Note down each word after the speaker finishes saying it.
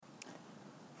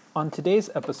On today's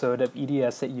episode of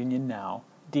EDS at Union Now,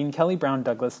 Dean Kelly Brown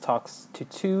Douglas talks to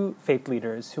two faith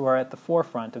leaders who are at the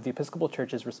forefront of the Episcopal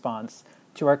Church's response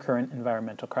to our current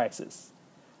environmental crisis.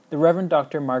 The Reverend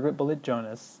Dr. Margaret Bullitt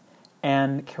Jonas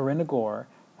and Corinna Gore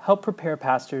help prepare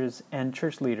pastors and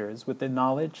church leaders with the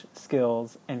knowledge,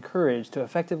 skills, and courage to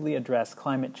effectively address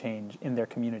climate change in their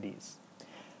communities.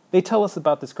 They tell us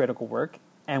about this critical work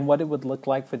and what it would look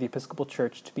like for the Episcopal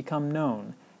Church to become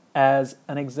known as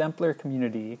an exemplar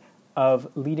community of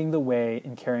leading the way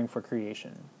in caring for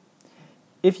creation.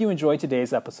 If you enjoyed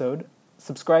today's episode,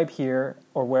 subscribe here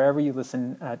or wherever you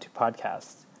listen to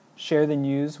podcasts. Share the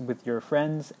news with your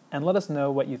friends and let us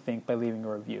know what you think by leaving a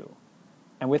review.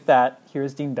 And with that,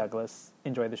 here's Dean Douglas.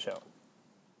 Enjoy the show.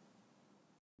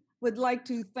 Would like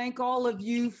to thank all of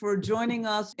you for joining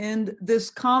us in this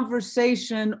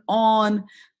conversation on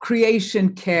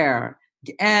creation care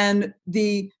and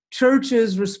the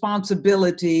Church's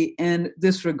responsibility in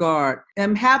this regard.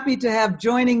 I'm happy to have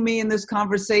joining me in this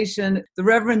conversation the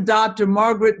Reverend Dr.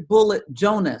 Margaret Bullitt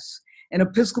Jonas, an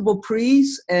Episcopal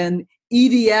priest, an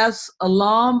EDS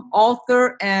alum,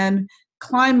 author, and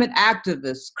climate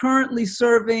activist, currently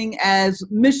serving as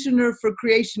Missioner for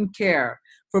Creation Care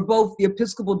for both the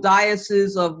Episcopal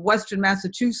Diocese of Western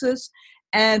Massachusetts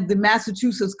and the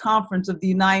Massachusetts Conference of the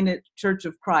United Church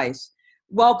of Christ.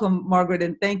 Welcome, Margaret,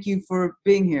 and thank you for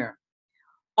being here.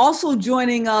 Also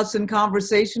joining us in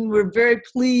conversation, we're very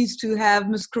pleased to have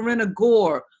Ms. Corinna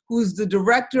Gore, who is the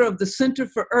director of the Center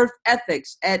for Earth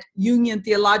Ethics at Union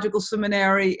Theological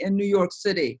Seminary in New York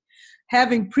City.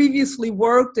 Having previously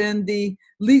worked in the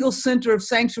Legal Center of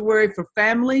Sanctuary for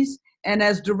Families and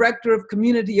as Director of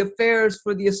Community Affairs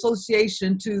for the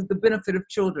Association to the Benefit of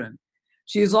Children.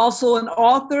 She is also an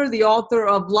author, the author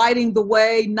of Lighting the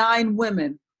Way, 9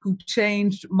 Women Who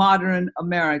Changed Modern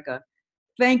America.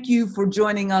 Thank you for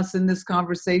joining us in this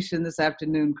conversation this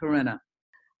afternoon, Corinna.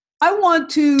 I want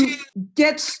to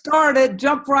get started,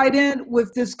 jump right in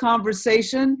with this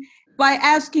conversation by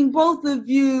asking both of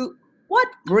you, what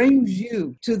brings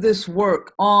you to this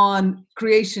work on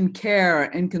creation care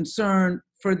and concern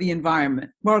for the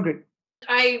environment? Margaret.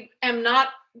 I am not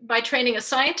by training a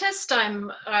scientist.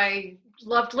 I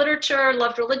loved literature,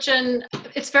 loved religion.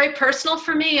 It's very personal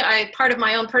for me. Part of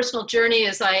my own personal journey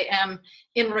is I am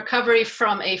in recovery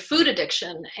from a food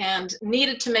addiction and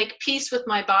needed to make peace with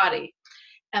my body.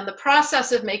 And the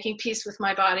process of making peace with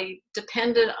my body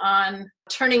depended on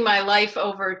turning my life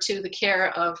over to the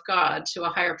care of God, to a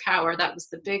higher power. That was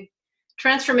the big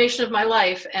transformation of my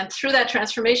life. And through that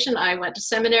transformation, I went to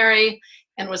seminary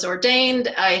and was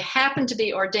ordained. I happened to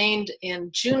be ordained in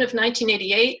June of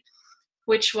 1988,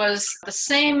 which was the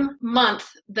same month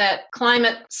that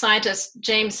climate scientist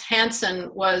James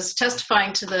Hansen was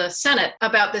testifying to the Senate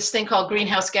about this thing called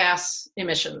greenhouse gas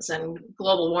emissions and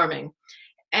global warming.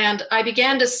 And I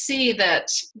began to see that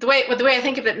the way I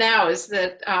think of it now is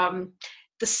that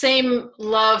the same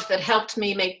love that helped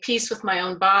me make peace with my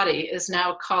own body is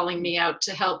now calling me out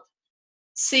to help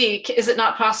see, is it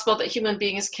not possible that human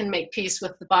beings can make peace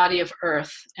with the body of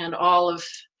Earth and all of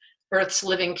Earth's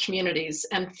living communities?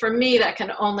 And for me, that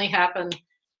can only happen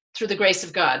through the grace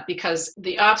of God, because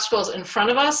the obstacles in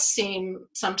front of us seem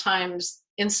sometimes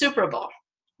insuperable,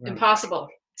 right, impossible.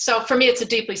 So for me, it's a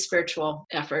deeply spiritual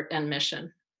effort and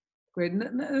mission. Great.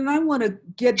 And I want to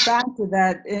get back to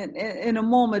that in a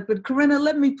moment. But Corinna,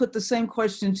 let me put the same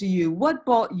question to you. What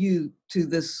brought you to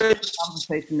this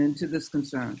conversation and to this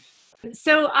concern?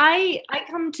 So I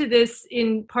come to this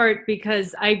in part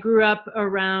because I grew up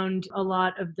around a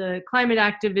lot of the climate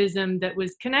activism that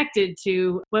was connected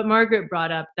to what Margaret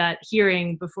brought up, that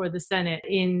hearing before the Senate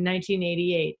in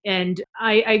 1988. And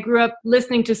I grew up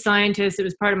listening to scientists. It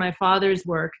was part of my father's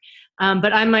work.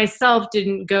 But I myself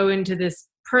didn't go into this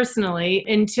personally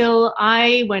until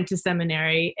I went to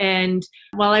seminary. And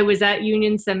while I was at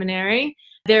Union Seminary,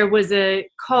 there was a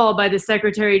call by the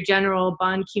Secretary General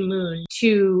Ban Ki-moon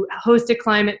to host a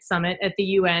climate summit at the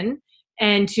UN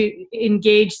and to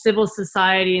engage civil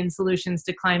society in solutions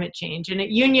to climate change. And at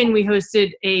Union, we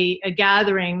hosted a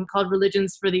gathering called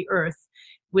Religions for the Earth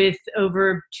with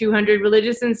over 200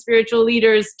 religious and spiritual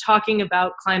leaders talking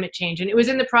about climate change. And it was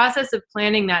in the process of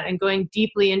planning that and going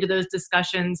deeply into those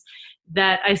discussions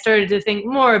that I started to think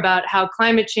more about how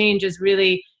climate change is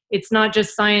really, it's not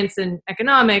just science and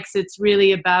economics, it's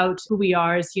really about who we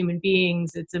are as human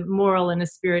beings. It's a moral and a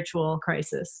spiritual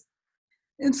crisis.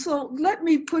 And so let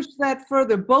me push that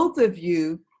further. Both of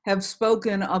you have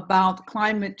spoken about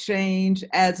climate change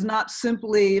as not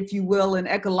simply, if you will, an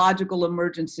ecological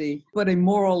emergency, but a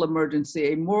moral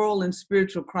emergency, a moral and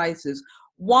spiritual crisis.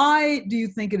 Why do you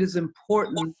think it is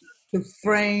important to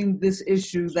frame this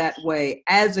issue that way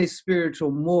as a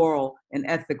spiritual, moral, and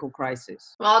ethical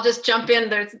crisis? Well, I'll just jump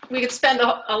in. We could spend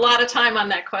a lot of time on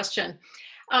that question.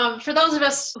 For those of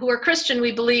us who are Christian,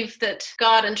 we believe that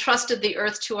God entrusted the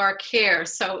earth to our care.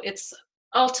 So it's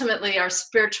ultimately our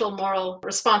spiritual, moral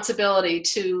responsibility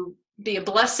to be a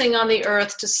blessing on the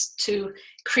earth, to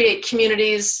create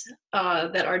communities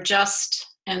that are just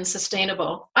and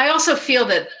sustainable. I also feel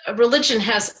that religion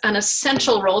has an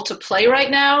essential role to play right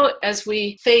now as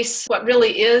we face what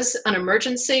really is an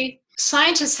emergency.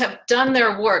 Scientists have done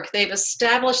their work. They've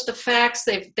established the facts.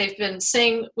 They've been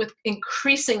saying with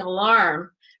increasing alarm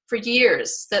for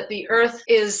years that the earth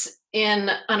is in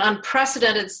an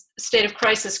unprecedented state of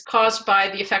crisis caused by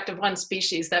the effect of one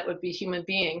species, that would be human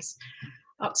beings.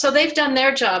 So they've done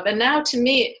their job. And now, to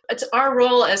me, it's our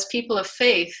role as people of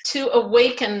faith to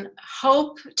awaken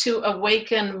hope, to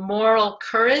awaken moral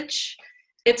courage.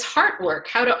 It's heart work,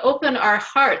 how to open our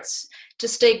hearts to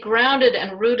stay grounded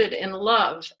and rooted in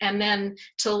love, and then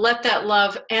to let that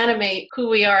love animate who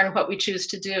we are and what we choose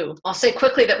to do. I'll say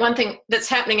quickly that one thing that's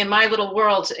happening in my little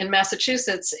world in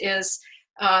Massachusetts is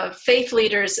faith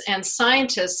leaders and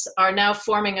scientists are now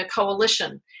forming a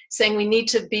coalition, saying we need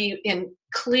to be in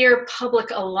clear public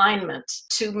alignment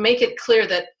to make it clear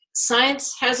that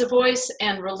science has a voice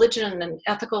and religion and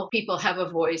ethical people have a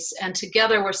voice. And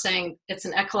together we're saying it's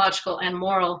an ecological and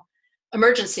moral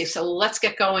emergency. So let's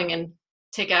get going and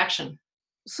take action.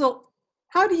 So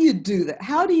how do you do that?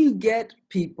 How do you get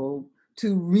people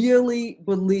to really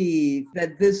believe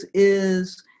that this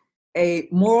is a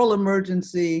moral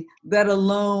emergency, that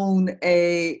alone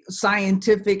a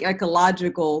scientific,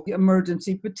 ecological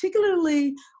emergency,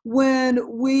 particularly when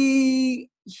we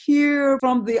hear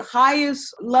from the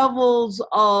highest levels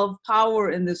of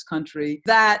power in this country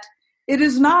that it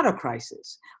is not a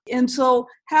crisis? And so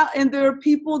and there are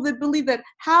people that believe that.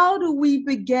 How do we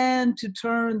begin to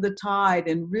turn the tide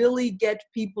and really get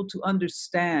people to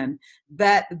understand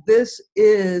that this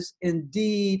is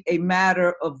indeed a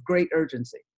matter of great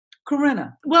urgency?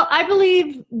 Corinna. Well, I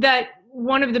believe that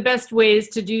one of the best ways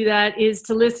to do that is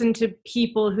to listen to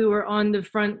people who are on the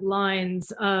front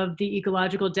lines of the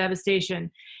ecological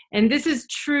devastation. And this is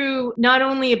true not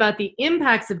only about the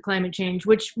impacts of climate change,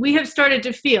 which we have started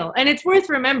to feel. And it's worth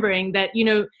remembering that,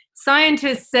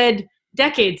 scientists said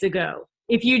decades ago,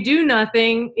 if you do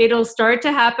nothing, it'll start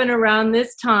to happen around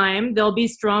this time. There'll be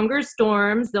stronger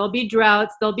storms, there'll be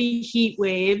droughts, there'll be heat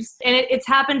waves. And it's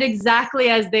happened exactly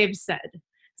as they've said.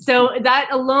 So that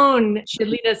alone should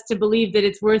lead us to believe that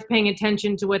it's worth paying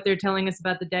attention to what they're telling us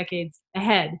about the decades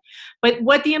ahead. But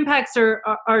what the impacts are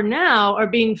now are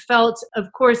being felt,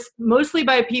 of course, mostly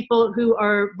by people who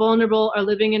are vulnerable, are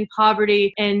living in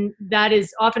poverty. And that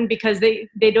is often because they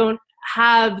don't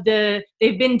have they've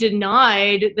been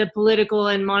denied the political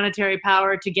and monetary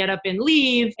power to get up and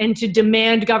leave and to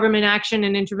demand government action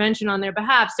and intervention on their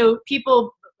behalf. So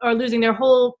people are losing their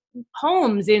whole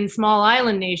homes in small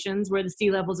island nations where the sea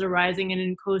levels are rising and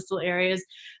in coastal areas.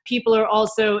 People are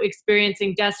also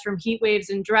experiencing deaths from heat waves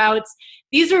and droughts.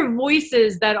 These are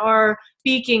voices that are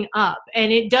speaking up,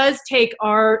 and it does take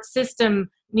our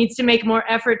system needs to make more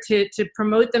effort to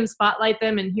promote them, spotlight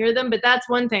them, and hear them. But that's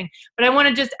one thing. But I want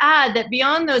to just add that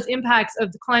beyond those impacts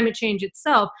of the climate change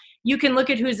itself, you can look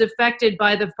at who's affected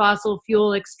by the fossil fuel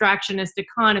extractionist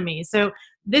economy. So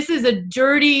this is a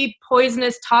dirty,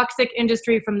 poisonous, toxic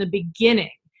industry from the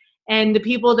beginning. And the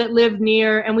people that live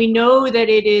near, and we know that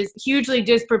it is hugely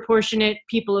disproportionate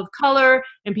people of color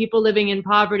and people living in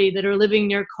poverty that are living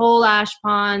near coal ash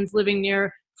ponds, living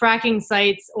near fracking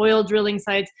sites, oil drilling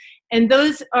sites. And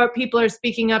those people are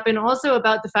speaking up, and also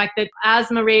about the fact that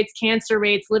asthma rates, cancer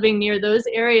rates living near those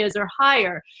areas are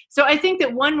higher. So I think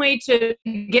that one way to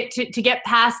get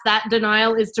past that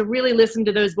denial is to really listen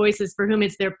to those voices for whom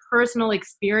it's their personal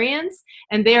experience,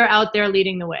 and they're out there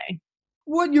leading the way.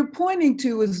 What you're pointing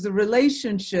to is the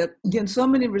relationship, in so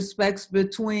many respects,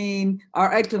 between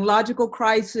our ecological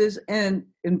crisis and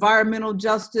environmental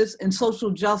justice and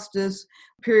social justice,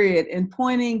 period, and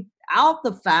pointing out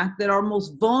the fact that our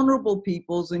most vulnerable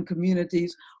peoples and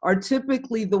communities are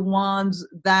typically the ones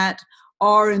that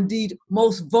are indeed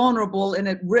most vulnerable and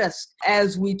at risk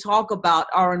as we talk about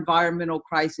our environmental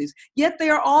crises. Yet they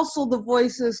are also the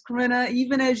voices, Corinna,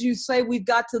 even as you say we've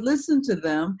got to listen to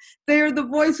them, they're the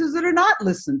voices that are not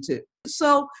listened to.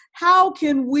 So how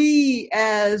can we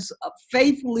as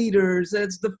faith leaders,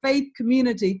 as the faith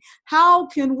community, how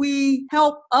can we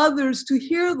help others to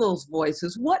hear those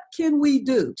voices? What can we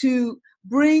do to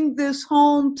bring this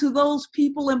home to those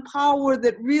people in power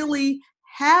that really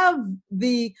have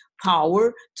the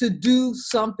power to do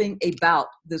something about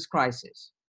this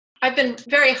crisis? I've been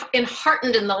very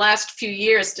enheartened in the last few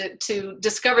years to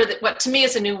discover that what to me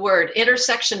is a new word,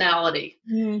 intersectionality.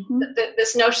 Mm-hmm.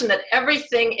 This notion that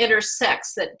everything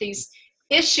intersects, that these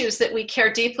issues that we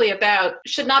care deeply about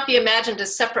should not be imagined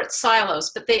as separate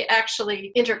silos, but they actually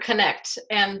interconnect.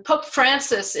 And Pope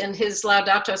Francis, in his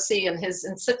Laudato Si, in his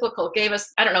encyclical, gave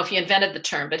us, I don't know if he invented the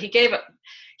term, but he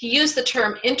used the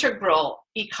term integral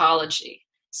ecology.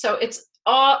 So it's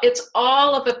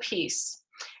all of a piece.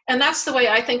 And that's the way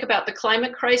I think about the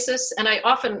climate crisis. And I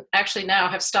often actually now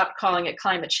have stopped calling it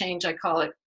climate change. I call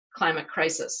it climate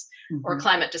crisis. Mm-hmm. Or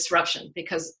climate disruption,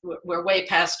 because we're way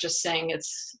past just saying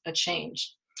it's a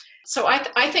change. So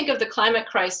I think of the climate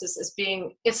crisis as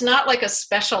being, it's not like a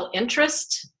special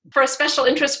interest. For a special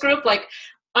interest group, like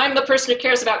I'm the person who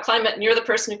cares about climate and you're the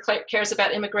person who cares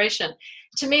about immigration.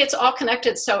 To me, it's all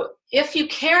connected. So if you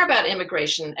care about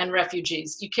immigration and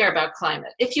refugees, you care about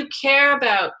climate. If you care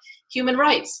about human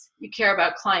rights, you care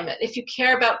about climate. If you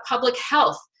care about public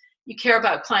health, you care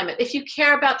about climate. If you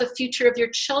care about the future of your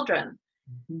children,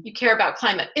 you care about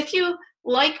climate. If you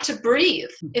like to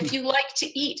breathe, if you like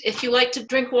to eat, if you like to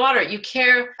drink water, you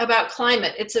care about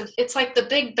climate. It's like the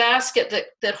big basket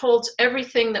that holds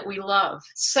everything that we love.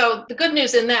 So the good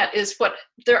news in that is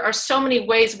there are so many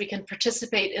ways we can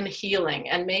participate in healing,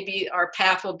 and maybe our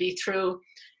path will be through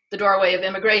the doorway of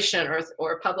immigration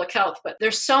or public health. But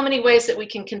there's so many ways that we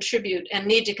can contribute and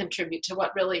need to contribute to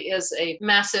what really is a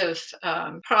massive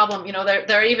problem. You know,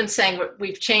 they're even saying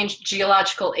we've changed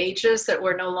geological ages, that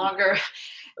we're no longer,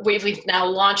 we've now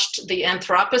launched the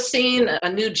Anthropocene,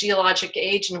 a new geologic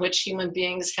age in which human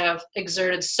beings have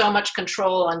exerted so much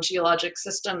control on geologic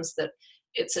systems that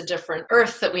it's a different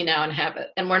earth that we now inhabit,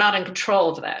 and we're not in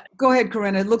control of that. Go ahead,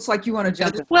 Corinna. It looks like you want to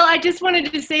jump in. Well, I just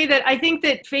wanted to say that I think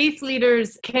that faith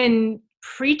leaders can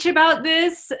preach about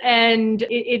this, and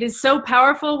it is so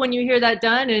powerful when you hear that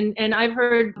done. And I've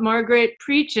heard Margaret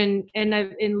preach and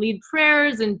lead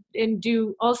prayers and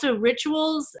do also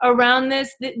rituals around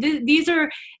this.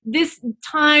 This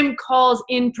time calls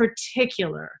in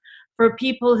particular for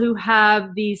people who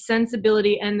have the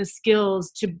sensibility and the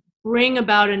skills to bring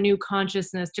about a new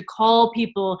consciousness, to call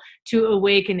people to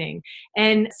awakening.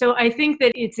 And so I think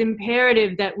that it's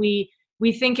imperative that we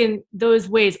think in those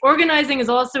ways. Organizing is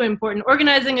also important.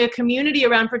 Organizing a community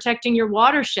around protecting your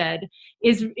watershed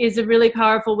is a really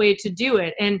powerful way to do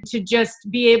it. And to just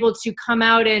be able to come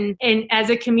out and as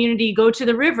a community go to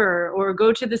the river or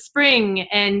go to the spring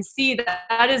and see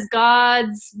that is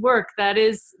God's work. That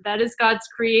is God's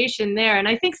creation there. And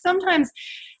I think sometimes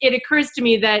it occurs to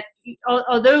me that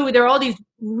although there are all these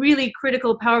really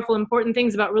critical, powerful, important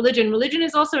things about religion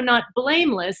is also not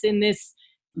blameless in this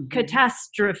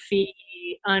catastrophe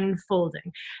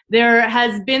unfolding. There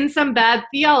has been some bad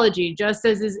theology, just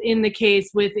as is in the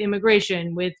case with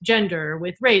immigration, with gender,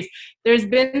 with race. There's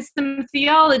been some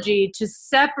theology to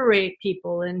separate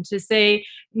people and to say,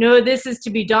 no, this is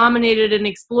to be dominated and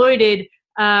exploited.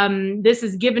 This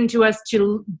is given to us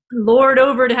to lord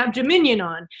over, to have dominion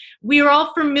on. We are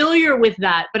all familiar with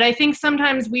that, but I think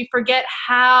sometimes we forget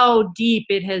how deep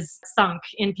it has sunk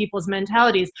in people's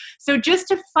mentalities. So just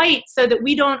to fight so that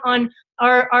we don't, on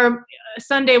our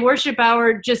Sunday worship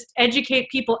hour, just educate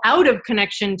people out of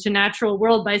connection to natural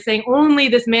world by saying only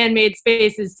this man-made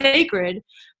space is sacred,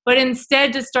 but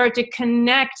instead to start to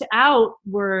connect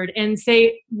outward and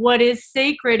say what is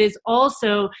sacred is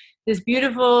also this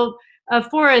beautiful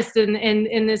forest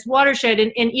and this watershed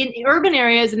and in urban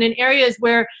areas and in areas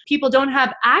where people don't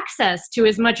have access to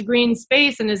as much green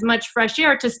space and as much fresh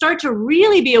air, to start to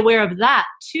really be aware of that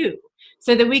too,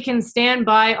 so that we can stand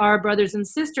by our brothers and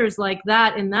sisters like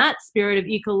that in that spirit of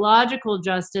ecological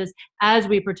justice as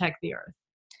we protect the earth.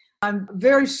 I'm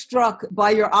very struck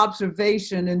by your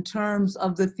observation in terms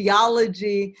of the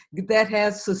theology that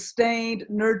has sustained,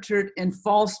 nurtured, and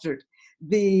fostered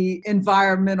the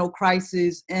environmental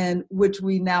crisis in which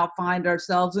we now find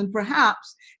ourselves, and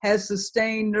perhaps has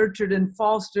sustained, nurtured, and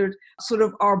fostered sort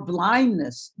of our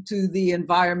blindness to the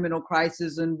environmental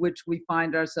crisis in which we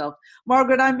find ourselves.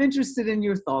 Margaret, I'm interested in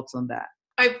your thoughts on that.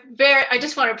 I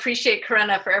just want to appreciate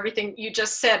Corinna for everything you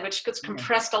just said, which has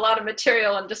compressed a lot of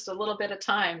material in just a little bit of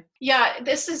time. Yeah,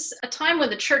 this is a time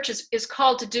when the church is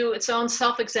called to do its own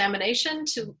self-examination,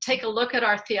 to take a look at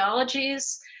our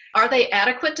theologies. Are they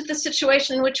adequate to the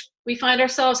situation in which we find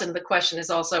ourselves? And the question is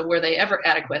also, were they ever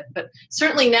adequate? But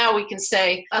certainly now we can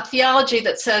say a theology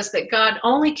that says that God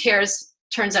only cares,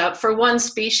 turns out, for one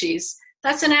species,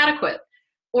 that's inadequate.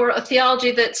 Or a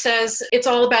theology that says it's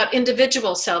all about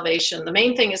individual salvation. The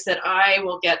main thing is that I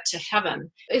will get to heaven.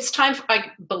 It's time,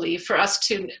 I believe, for us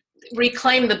to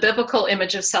reclaim the biblical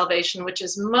image of salvation, which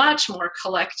is much more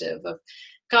collective, of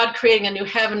God creating a new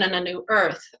heaven and a new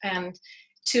earth, and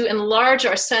to enlarge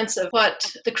our sense of what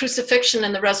the crucifixion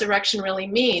and the resurrection really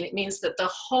mean. It means that the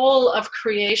whole of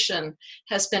creation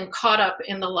has been caught up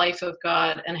in the life of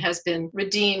God and has been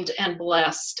redeemed and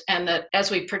blessed. And that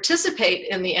as we participate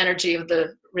in the energy of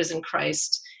the risen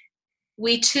Christ,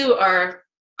 we too are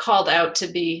called out to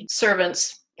be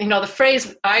servants. You know, the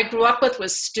phrase I grew up with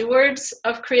was stewards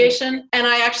of creation. And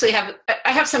I actually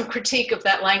have some critique of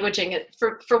that languaging.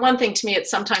 For one thing, to me, it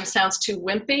sometimes sounds too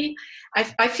wimpy.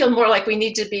 I feel more like we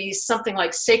need to be something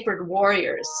like sacred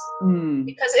warriors.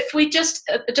 Because if we just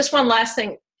one last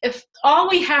thing, if all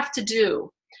we have to do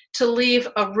to leave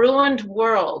a ruined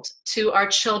world to our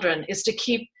children is to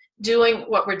keep doing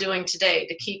what we're doing today,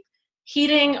 to keep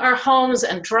heating our homes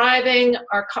and driving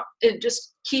our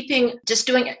just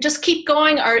keep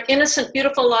going our innocent,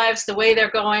 beautiful lives the way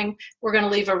they're going, we're going to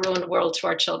leave a ruined world to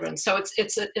our children. So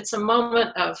it's a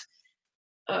moment of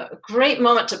a great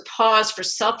moment to pause for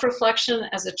self-reflection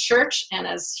as a church and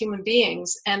as human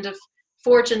beings, and to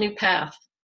forge a new path.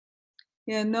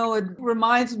 Yeah, no, it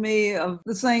reminds me of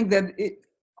the saying that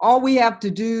all we have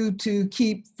to do to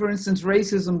keep, for instance,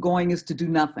 racism going is to do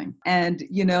nothing. And,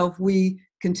 you know, if we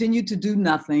continue to do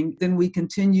nothing, then we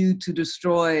continue to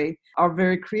destroy our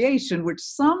very creation, which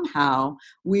somehow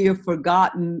we have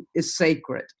forgotten is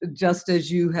sacred, just as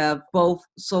you have both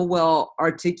so well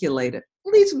articulated.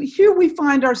 At least here we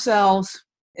find ourselves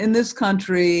in this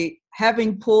country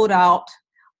having pulled out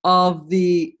of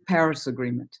the Paris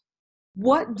Agreement.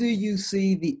 What do you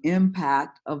see the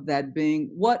impact of that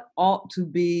being? What ought to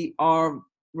be our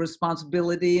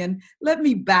responsibility? And let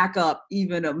me back up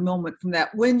even a moment from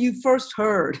that. When you first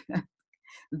heard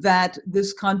that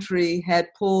this country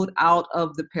had pulled out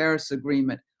of the Paris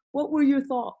Agreement, what were your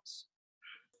thoughts?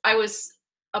 I was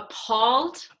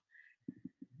appalled.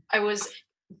 I was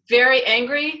very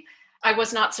angry. I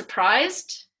was not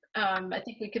surprised. I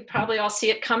think we could probably all see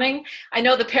it coming. I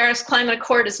know the Paris Climate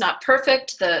Accord is not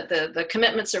perfect. The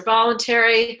commitments are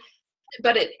voluntary,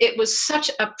 but it is such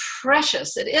a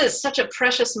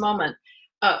precious moment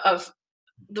of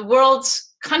the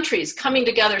world's countries coming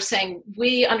together saying,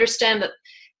 we understand that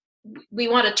we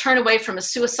want to turn away from a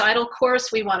suicidal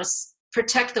course. We want to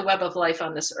protect the web of life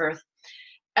on this earth.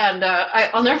 And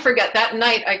I'll never forget that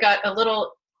night I got a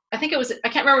little, I can't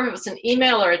remember if it was an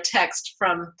email or a text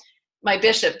from my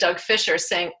bishop, Doug Fisher,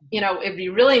 saying, you know, it'd be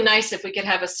really nice if we could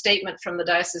have a statement from the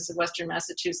Diocese of Western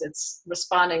Massachusetts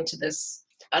responding to this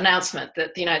announcement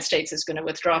that the United States is going to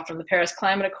withdraw from the Paris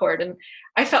Climate Accord. And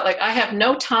I felt like I have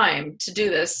no time to do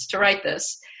this, to write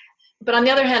this. But on the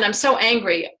other hand, I'm so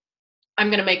angry, I'm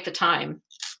going to make the time.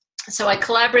 So I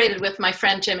collaborated with my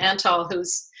friend Jim Antal,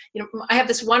 who's, you know, I have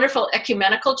this wonderful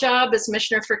ecumenical job as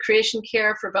Missioner for Creation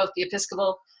Care for both the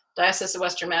Episcopal Diocese of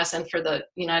Western Mass and for the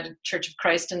United Church of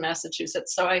Christ in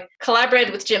Massachusetts. So I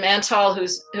collaborated with Jim Antal,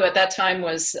 who at that time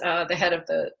was the head of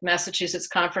the Massachusetts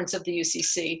Conference of the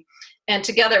UCC. And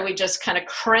together we just kind of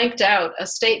cranked out a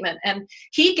statement. And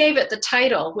he gave it the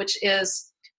title, which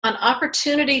is An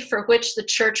Opportunity for Which the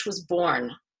Church Was Born.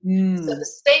 So the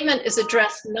statement is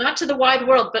addressed not to the wide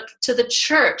world, but to the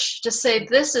church, to say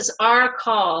this is our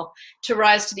call to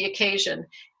rise to the occasion.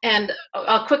 And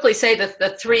I'll quickly say that the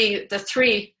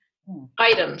three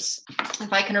items,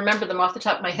 if I can remember them off the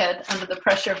top of my head under the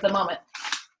pressure of the moment.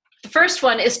 The first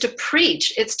one is to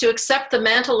preach. It's to accept the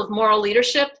mantle of moral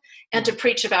leadership and to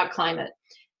preach about climate.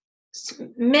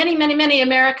 Many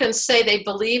Americans say they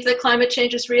believe that climate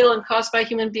change is real and caused by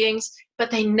human beings, but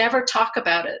they never talk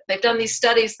about it. They've done these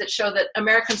studies that show that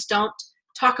Americans don't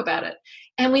talk about it.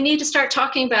 And we need to start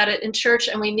talking about it in church,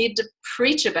 and we need to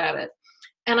preach about it.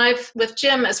 And with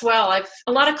Jim as well,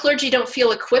 a lot of clergy don't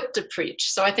feel equipped to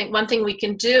preach. So I think one thing we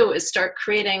can do is start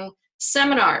creating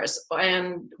seminars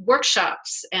and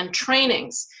workshops and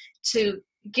trainings to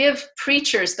give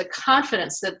preachers the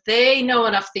confidence that they know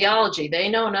enough theology, they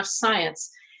know enough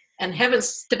science, and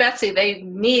heavens to Betsy, they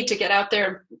need to get out there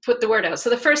and put the word out. So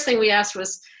the first thing we asked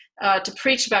was to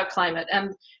preach about climate.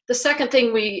 And the second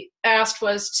thing we asked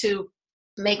was to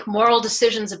make moral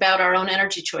decisions about our own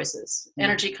energy choices,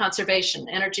 energy conservation,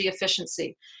 energy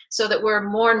efficiency, so that we're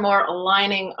more and more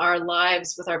aligning our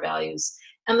lives with our values.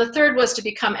 And the third was to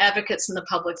become advocates in the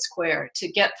public square,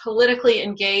 to get politically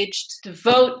engaged, to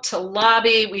vote, to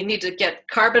lobby. We need to get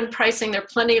carbon pricing. There are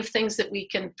plenty of things that we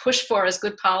can push for as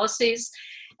good policies.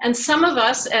 And some of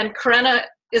us, and Karenna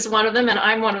is one of them, and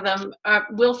I'm one of them,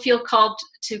 will feel called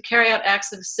to carry out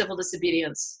acts of civil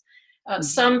disobedience.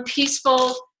 Some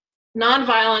peaceful,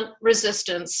 nonviolent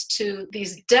resistance to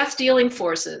these death-dealing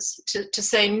forces, to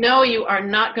say, no, you are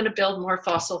not going to build more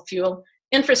fossil fuel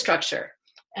infrastructure.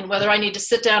 And whether I need to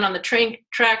sit down on the train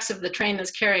tracks of the train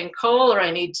that's carrying coal, or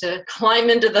I need to climb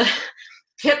into the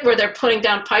pit where they're putting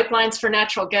down pipelines for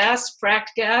natural gas,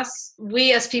 fracked gas,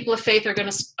 we as people of faith are going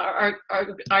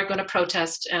to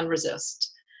protest and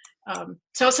resist.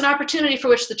 So it's an opportunity for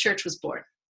which the church was born.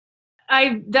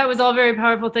 That was all very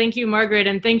powerful. Thank you, Margaret,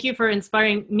 and thank you for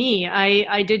inspiring me.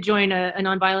 I did join a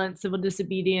nonviolent civil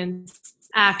disobedience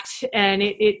act, and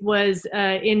it was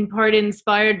in part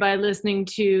inspired by listening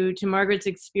to Margaret's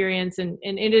experience, and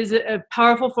it is a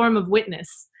powerful form of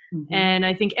witness. Mm-hmm. And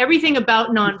I think everything about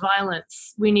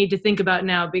nonviolence we need to think about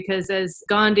now, because as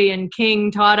Gandhi and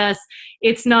King taught us,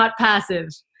 it's not passive.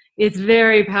 It's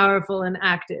very powerful and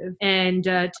active. And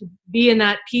to be in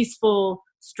that peaceful,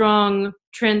 strong,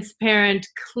 transparent,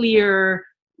 clear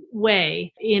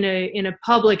way in a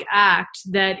public act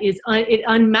that is it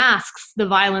unmasks the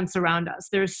violence around us.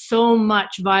 There's so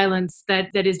much violence that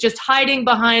is just hiding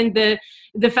behind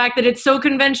the fact that it's so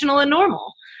conventional and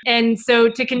normal. And so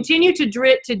to continue to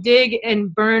dig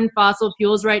and burn fossil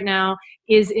fuels right now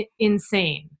is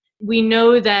insane. We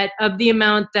know that of the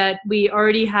amount that we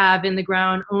already have in the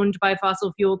ground owned by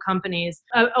fossil fuel companies,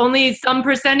 only some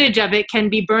percentage of it can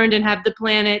be burned and have the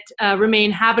planet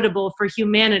remain habitable for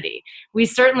humanity. We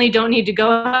certainly don't need to go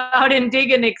out and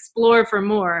dig and explore for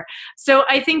more. So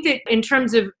I think that in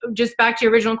terms of, just back to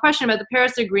your original question about the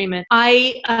Paris Agreement,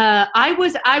 I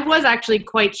was actually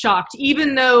quite shocked,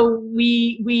 even though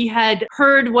we had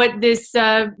heard what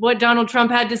Donald Trump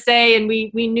had to say, and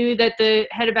we knew that the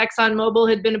head of ExxonMobil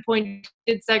had been appointed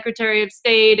Secretary of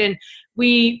State, and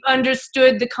we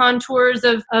understood the contours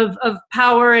of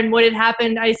power and what had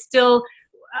happened. I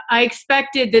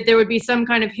expected that there would be some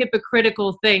kind of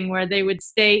hypocritical thing where they would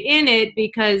stay in it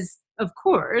because, of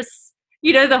course,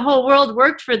 the whole world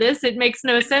worked for this. It makes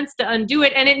no sense to undo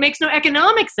it, and it makes no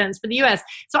economic sense for the U.S.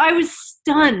 So I was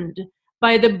stunned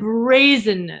by the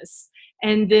brazenness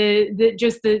and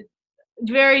the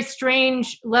very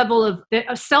strange level of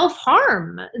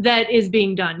self-harm that is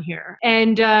being done here,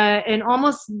 and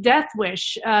almost death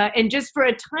wish, and just for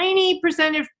a tiny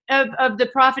percentage of the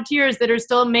profiteers that are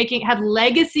still have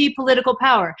legacy political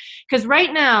power. Because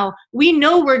right now we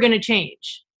know we're going to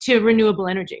change to renewable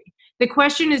energy. The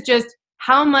question is just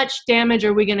how much damage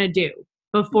are we going to do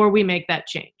before we make that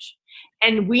change?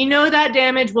 And we know that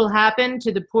damage will happen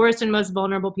to the poorest and most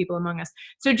vulnerable people among us.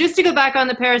 So just to go back on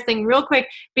the Paris thing real quick,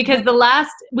 because the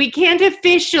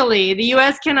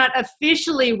U.S. cannot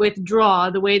officially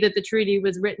withdraw the way that the treaty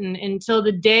was written until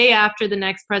the day after the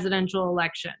next presidential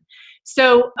election.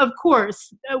 So, of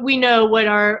course, we know what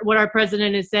our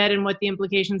president has said and what the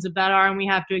implications of that are, and we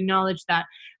have to acknowledge that.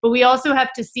 But we also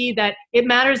have to see that it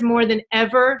matters more than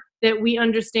ever that we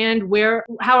understand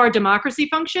how our democracy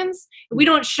functions. We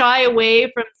don't shy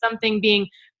away from something being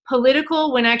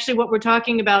political when actually what we're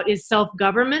talking about is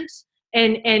self-government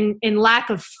and lack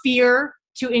of fear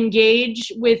to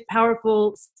engage with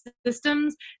powerful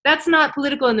systems. That's not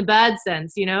political in the bad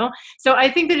sense, So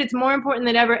I think that it's more important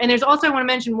than ever. And there's also, I want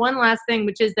to mention one last thing,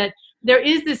 which is that there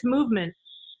is this movement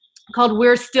called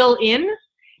We're Still In.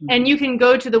 And you can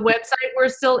go to the website We're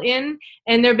Still In,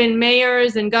 and there have been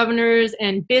mayors and governors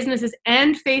and businesses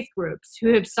and faith groups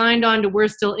who have signed on to We're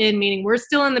Still In, meaning we're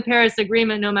still in the Paris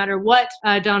Agreement no matter what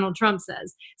Donald Trump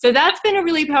says. So that's been a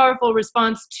really powerful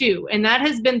response too. And that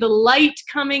has been the light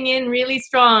coming in really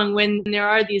strong when there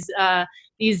are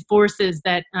these forces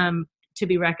that to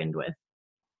be reckoned with.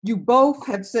 You both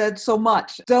have said so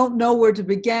much. Don't know where to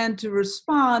begin to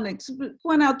respond.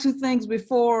 Point out two things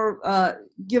before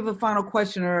give a final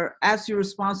question or ask your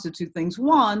response to two things.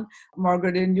 One,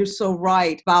 Margaret, and you're so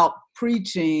right about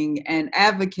preaching and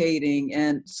advocating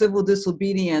and civil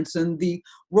disobedience and the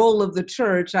role of the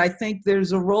church. I think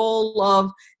there's a role of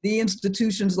the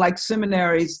institutions like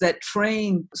seminaries that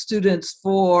train students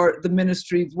for the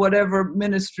ministries, whatever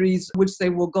ministries which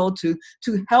they will go to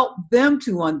help them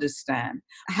to understand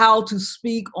how to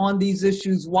speak on these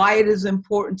issues, why it is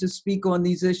important to speak on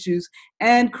these issues.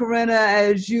 And Corinna,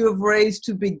 as you have raised,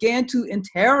 to begin to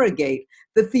interrogate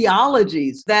the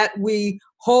theologies that we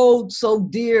hold so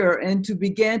dear and to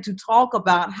begin to talk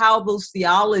about how those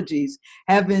theologies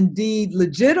have indeed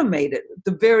legitimated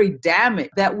the very damage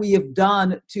that we have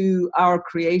done to our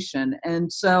creation.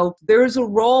 And so there is a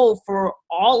role for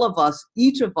all of us,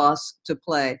 each of us, to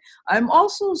play. I'm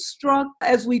also struck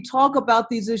as we talk about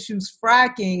these issues,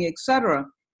 fracking, etc.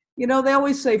 They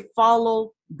always say,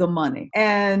 follow the money.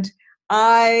 And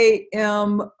I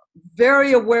am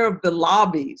very aware of the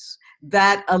lobbies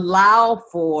that allow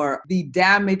for the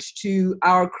damage to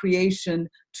our creation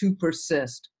to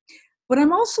persist. But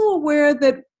I'm also aware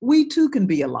that we too can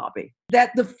be a lobby.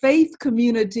 that the faith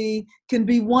community can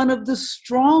be one of the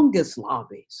strongest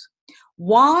lobbies.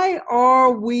 Why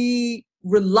are we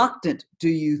reluctant, do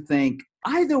you think,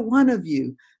 either one of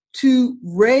you, to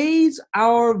raise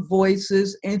our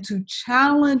voices and to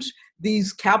challenge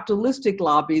these capitalistic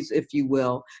lobbies, if you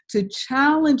will, to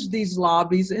challenge these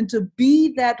lobbies and to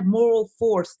be that moral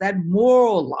force, that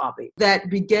moral lobby that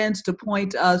begins to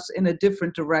point us in a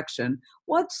different direction?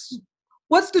 What's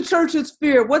the church's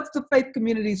fear? What's the faith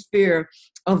community's fear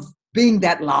of being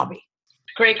that lobby?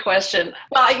 Great question.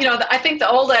 Well, I think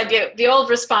the old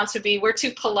response would be, we're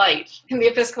too polite in the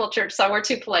Episcopal Church, so we're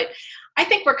too polite. I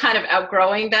think we're kind of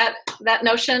outgrowing that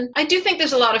notion. I do think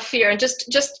there's a lot of fear. And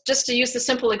just to use the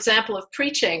simple example of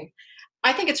preaching,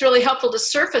 I think it's really helpful to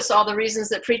surface all the reasons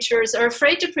that preachers are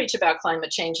afraid to preach about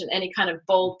climate change in any kind of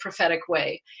bold, prophetic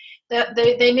way. That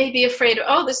they may be afraid of,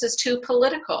 oh, this is too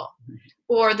political,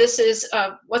 or this is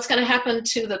what's going to happen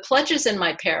to the pledges in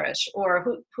my parish,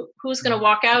 or who's going to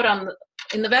walk out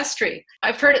in the vestry.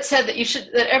 I've heard it said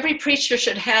that every preacher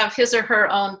should have his or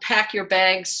her own pack your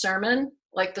bags sermon,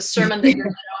 like the sermon that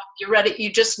you're ready.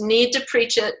 You just need to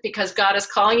preach it because God is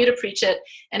calling you to preach it.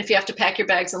 And if you have to pack your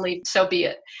bags and leave, so be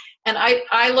it. And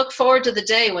I look forward to the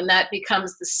day when that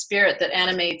becomes the spirit that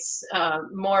animates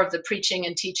more of the preaching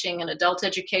and teaching and adult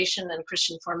education and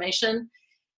Christian formation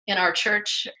in our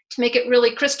church, to make it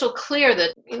really crystal clear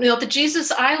that, the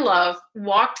Jesus I love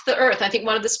walked the earth. I think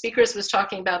one of the speakers was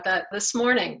talking about that this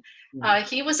morning.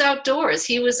 He was outdoors.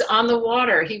 He was on the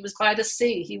water. He was by the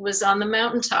sea. He was on the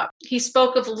mountaintop. He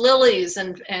spoke of lilies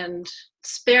and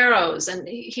sparrows. And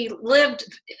he lived,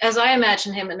 as I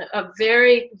imagine him, in a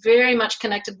very, very much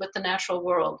connected with the natural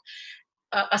world,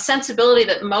 a sensibility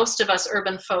that most of us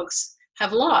urban folks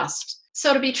have lost.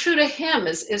 So to be true to him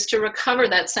is to recover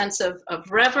that sense of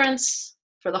reverence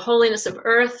for the holiness of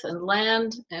earth and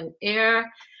land and air,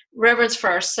 reverence for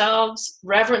ourselves,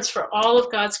 reverence for all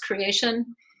of God's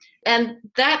creation. And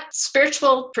that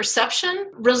spiritual perception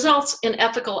results in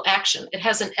ethical action. It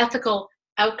has an ethical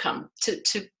outcome to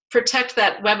protect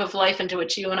that web of life into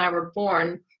which you and I were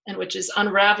born and which is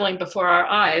unraveling before our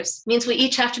eyes. It means we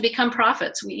each have to become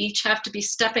prophets. We each have to be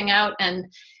stepping out and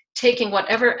taking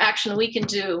whatever action we can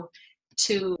do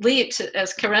to leave,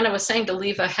 as Karena was saying, to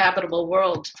leave a habitable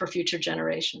world for future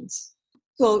generations.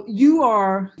 So you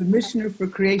are the Missioner for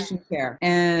Creation Care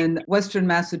in Western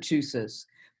Massachusetts.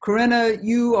 Karena,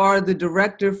 you are the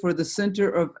Director for the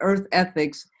Center of Earth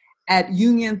Ethics at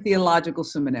Union Theological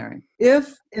Seminary.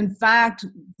 If, in fact,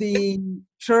 the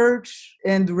church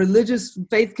and the religious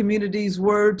faith communities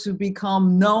were to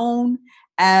become known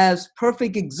as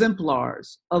perfect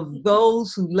exemplars of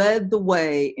those who led the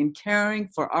way in caring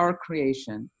for our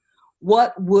creation,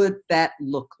 what would that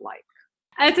look like?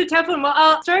 It's a tough one. Well,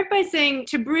 I'll start by saying,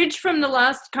 to bridge from the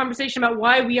last conversation about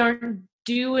why we aren't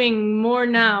doing more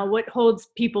now, what holds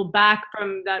people back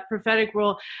from that prophetic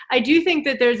role, I do think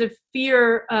that there's a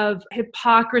fear of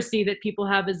hypocrisy that people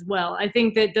have as well. I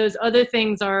think that those other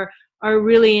things are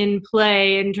really in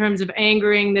play in terms of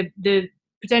angering the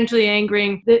potentially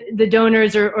angering the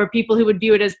donors or people who would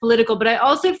view it as political. But I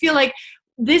also feel like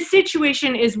this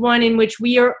situation is one in which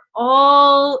we are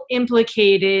all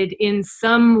implicated in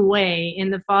some way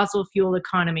in the fossil fuel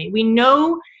economy. We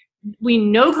know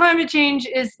climate change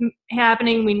is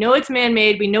happening. We know it's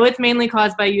man-made. We know it's mainly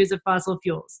caused by use of fossil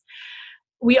fuels.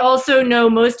 We also know,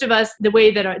 most of us, the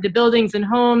way that the buildings and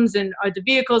homes and the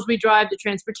vehicles we drive, the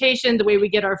transportation, the way we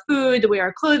get our food, the way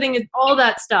our clothing is, all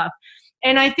that stuff.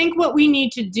 And I think what we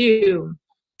need to do,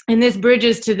 and this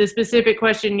bridges to the specific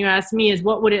question you asked me, is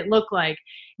what would it look like?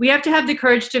 We have to have the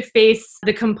courage to face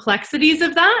the complexities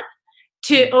of that,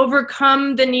 to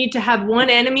overcome the need to have one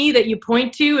enemy that you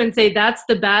point to and say, that's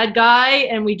the bad guy,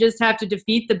 and we just have to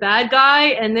defeat the bad guy,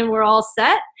 and then we're all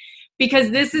set.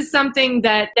 Because this is something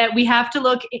that we have to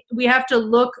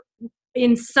look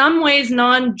in some ways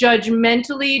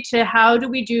non-judgmentally to how do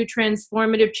we do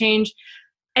transformative change,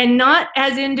 and not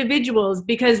as individuals,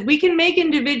 because we can make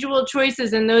individual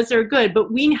choices and those are good,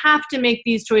 but we have to make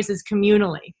these choices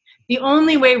communally. The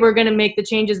only way we're going to make the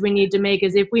changes we need to make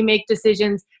is if we make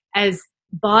decisions as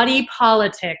body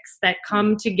politics that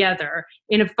come together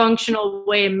in a functional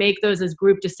way and make those as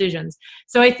group decisions.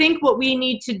 So I think what we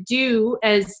need to do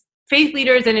as faith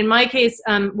leaders, and in my case,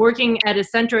 working at a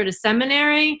center at a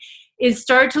seminary, is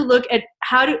start to look at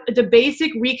the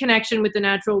basic reconnection with the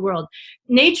natural world.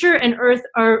 Nature and earth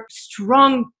are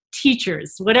strong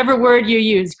teachers, whatever word you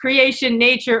use. Creation,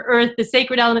 nature, earth, the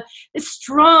sacred element, is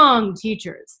strong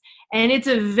teachers. And it's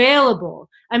available.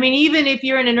 I mean, even if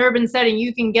you're in an urban setting,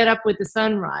 you can get up with the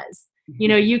sunrise. You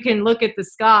know, you can look at the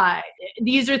sky.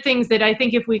 These are things that I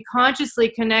think if we consciously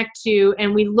connect to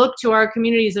and we look to our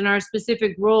communities and our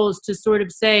specific roles to sort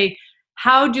of say,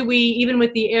 how do we, even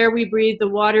with the air we breathe, the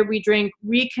water we drink,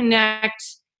 reconnect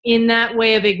in that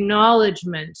way of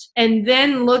acknowledgement, and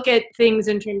then look at things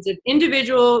in terms of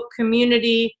individual,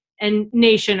 community, and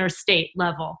nation or state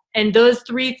level. And those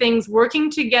three things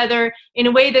working together in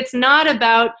a way that's not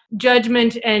about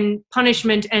judgment and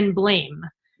punishment and blame,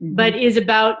 but is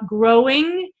about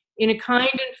growing in a kind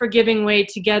and forgiving way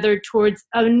together towards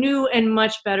a new and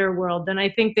much better world. Then I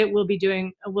think that we'll be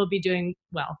doing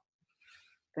well.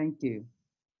 Thank you.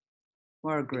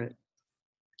 Margaret.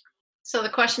 So the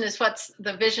question is, what's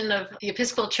the vision of the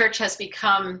Episcopal Church has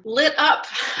become lit up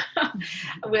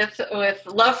with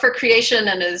love for creation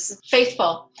and is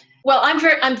faithful. Well,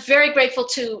 I'm very grateful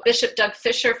to Bishop Doug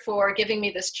Fisher for giving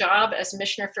me this job as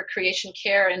Missioner for Creation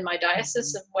Care in my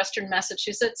diocese of Western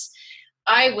Massachusetts.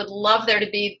 I would love there to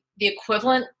be the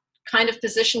equivalent kind of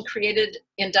position created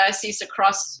in dioceses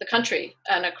across the country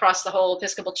and across the whole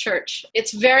Episcopal Church.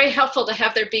 It's very helpful to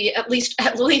have there be at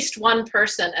least one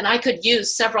person, and I could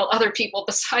use several other people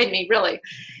beside me, really,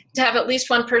 to have at least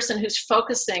one person who's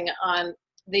focusing on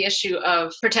the issue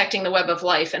of protecting the web of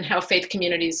life and how faith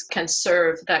communities can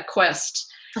serve that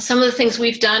quest. Some of the things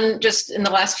we've done just in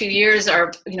the last few years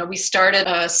are, we started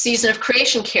a season of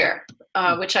creation care,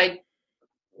 which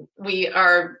we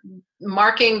are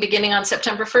marking beginning on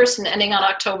September 1st and ending on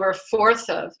October 4th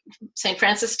of St.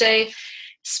 Francis Day.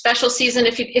 Special season,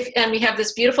 and we have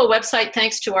this beautiful website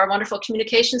thanks to our wonderful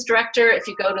communications director. If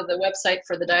you go to the website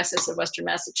for the Diocese of Western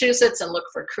Massachusetts and look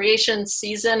for Creation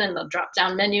Season in the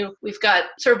drop-down menu, we've got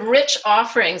sort of rich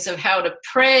offerings of how to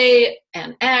pray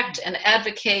and act and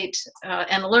advocate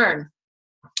and learn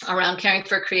around caring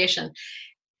for creation.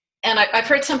 And I've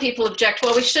heard some people object,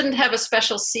 well, we shouldn't have a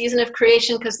special season of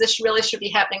creation because this really should be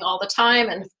happening all the time.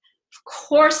 And of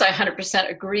course, I 100%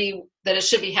 agree that it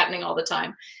should be happening all the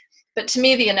time. But to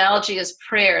me, the analogy is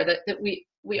prayer, that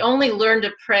we only learn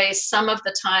to pray some of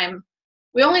the time.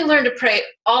 We only learn to pray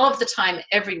all of the time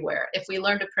everywhere if we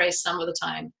learn to pray some of the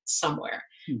time somewhere.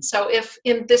 So if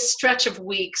in this stretch of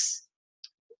weeks,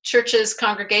 churches,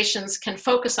 congregations can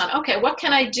focus on, okay, what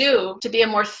can I do to be a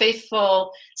more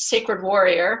faithful sacred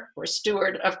warrior or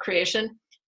steward of creation?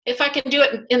 If I can do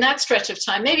it in that stretch of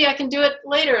time, maybe I can do it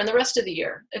later in the rest of the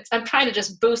year. I'm trying to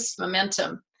just boost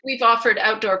momentum. We've offered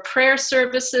outdoor prayer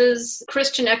services,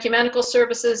 Christian ecumenical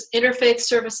services, interfaith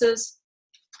services.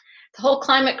 The whole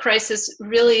climate crisis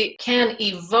really can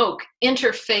evoke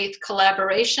interfaith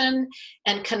collaboration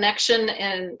and connection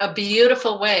in a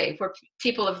beautiful way, where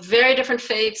people of very different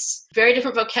faiths, very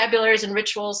different vocabularies and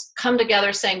rituals come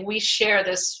together saying, we share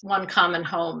this one common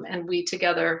home and we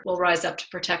together will rise up to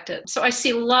protect it. So I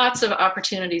see lots of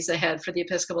opportunities ahead for the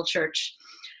Episcopal Church.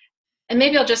 And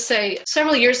maybe I'll just say,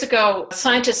 several years ago,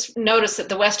 scientists noticed that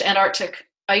the West Antarctic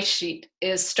ice sheet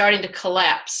is starting to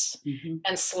collapse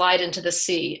and slide into the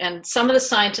sea. And some of the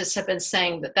scientists have been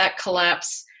saying that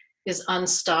collapse is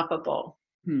unstoppable.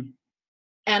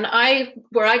 And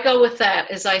where I go with that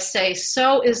is I say,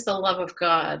 so is the love of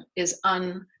God is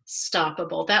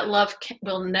unstoppable. That love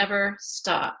will never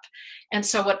stop. And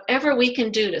so whatever we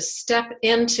can do to step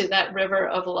into that river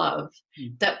of love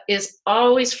that is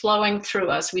always flowing through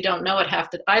us, I don't know it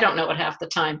half the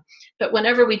time, but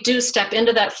whenever we do step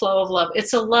into that flow of love,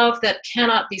 it's a love that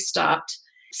cannot be stopped.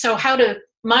 So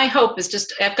my hope is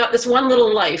just, I've got this one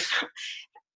little life.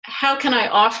 How can I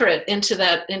offer it into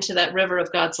that river of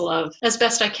God's love as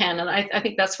best I can? And I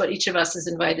think that's what each of us is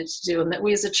invited to do, and that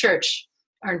we as a church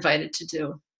are invited to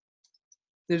do.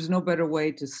 There's no better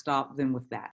way to stop than with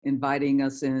that, inviting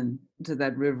us into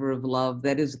that river of love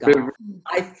that is God.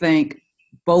 I thank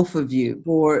both of you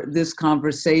for this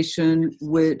conversation,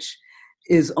 which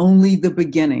is only the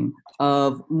beginning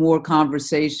of more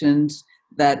conversations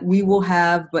that we will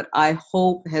have, but I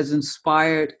hope has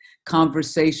inspired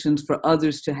conversations for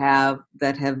others to have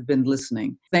that have been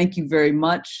listening. Thank you very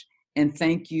much, and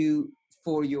thank you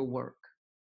for your work.